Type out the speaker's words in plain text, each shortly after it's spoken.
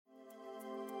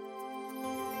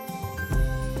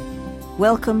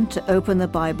Welcome to Open the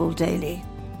Bible Daily.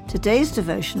 Today's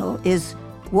devotional is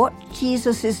What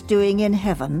Jesus is Doing in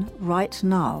Heaven Right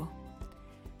Now.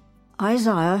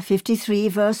 Isaiah 53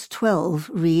 verse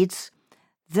 12 reads,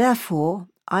 "Therefore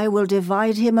I will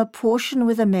divide him a portion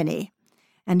with the many,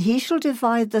 and he shall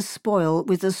divide the spoil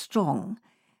with the strong,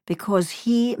 because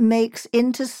he makes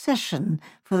intercession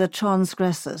for the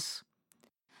transgressors."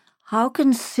 How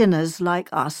can sinners like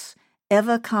us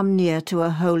ever come near to a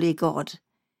holy God?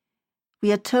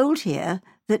 We are told here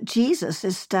that Jesus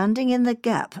is standing in the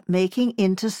gap making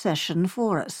intercession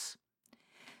for us.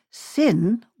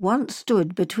 Sin once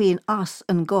stood between us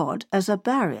and God as a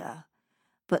barrier,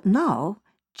 but now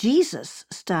Jesus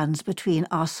stands between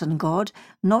us and God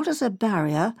not as a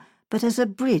barrier but as a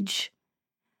bridge.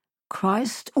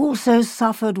 Christ also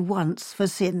suffered once for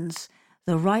sins,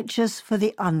 the righteous for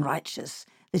the unrighteous,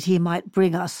 that he might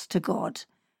bring us to God.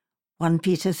 1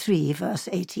 Peter 3 verse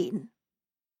 18.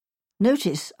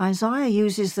 Notice Isaiah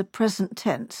uses the present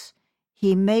tense.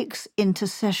 He makes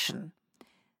intercession.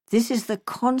 This is the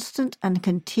constant and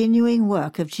continuing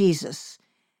work of Jesus.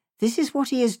 This is what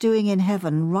he is doing in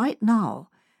heaven right now,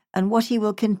 and what he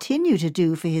will continue to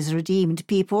do for his redeemed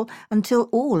people until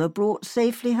all are brought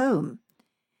safely home.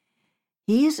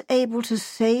 He is able to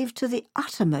save to the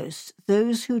uttermost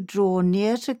those who draw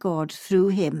near to God through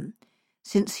him,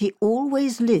 since he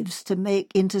always lives to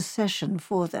make intercession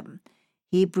for them.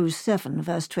 Hebrews 7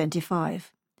 verse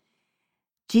 25.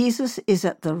 Jesus is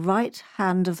at the right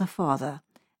hand of the Father,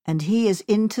 and he is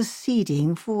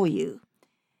interceding for you.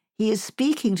 He is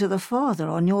speaking to the Father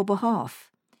on your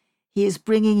behalf. He is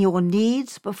bringing your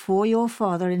needs before your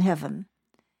Father in heaven.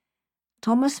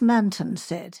 Thomas Manton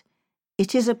said,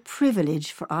 "It is a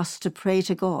privilege for us to pray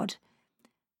to God,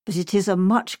 but it is a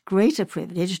much greater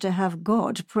privilege to have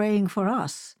God praying for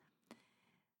us."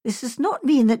 This does not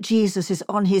mean that Jesus is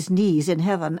on his knees in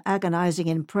heaven agonizing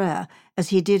in prayer as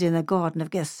he did in the Garden of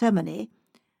Gethsemane.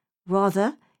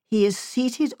 Rather, he is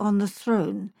seated on the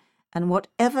throne, and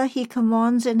whatever he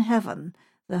commands in heaven,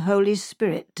 the Holy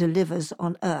Spirit delivers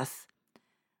on earth.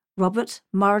 Robert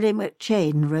Murray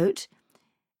McCheyne wrote,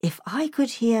 "If I could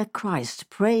hear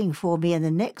Christ praying for me in the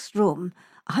next room,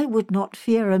 I would not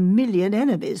fear a million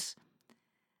enemies."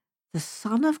 The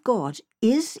Son of God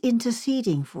is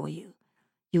interceding for you.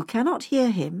 You cannot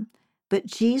hear him, but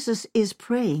Jesus is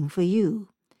praying for you,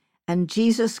 and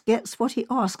Jesus gets what he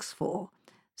asks for,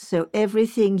 so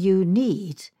everything you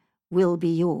need will be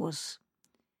yours.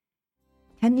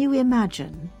 Can you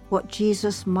imagine what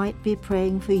Jesus might be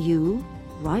praying for you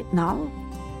right now?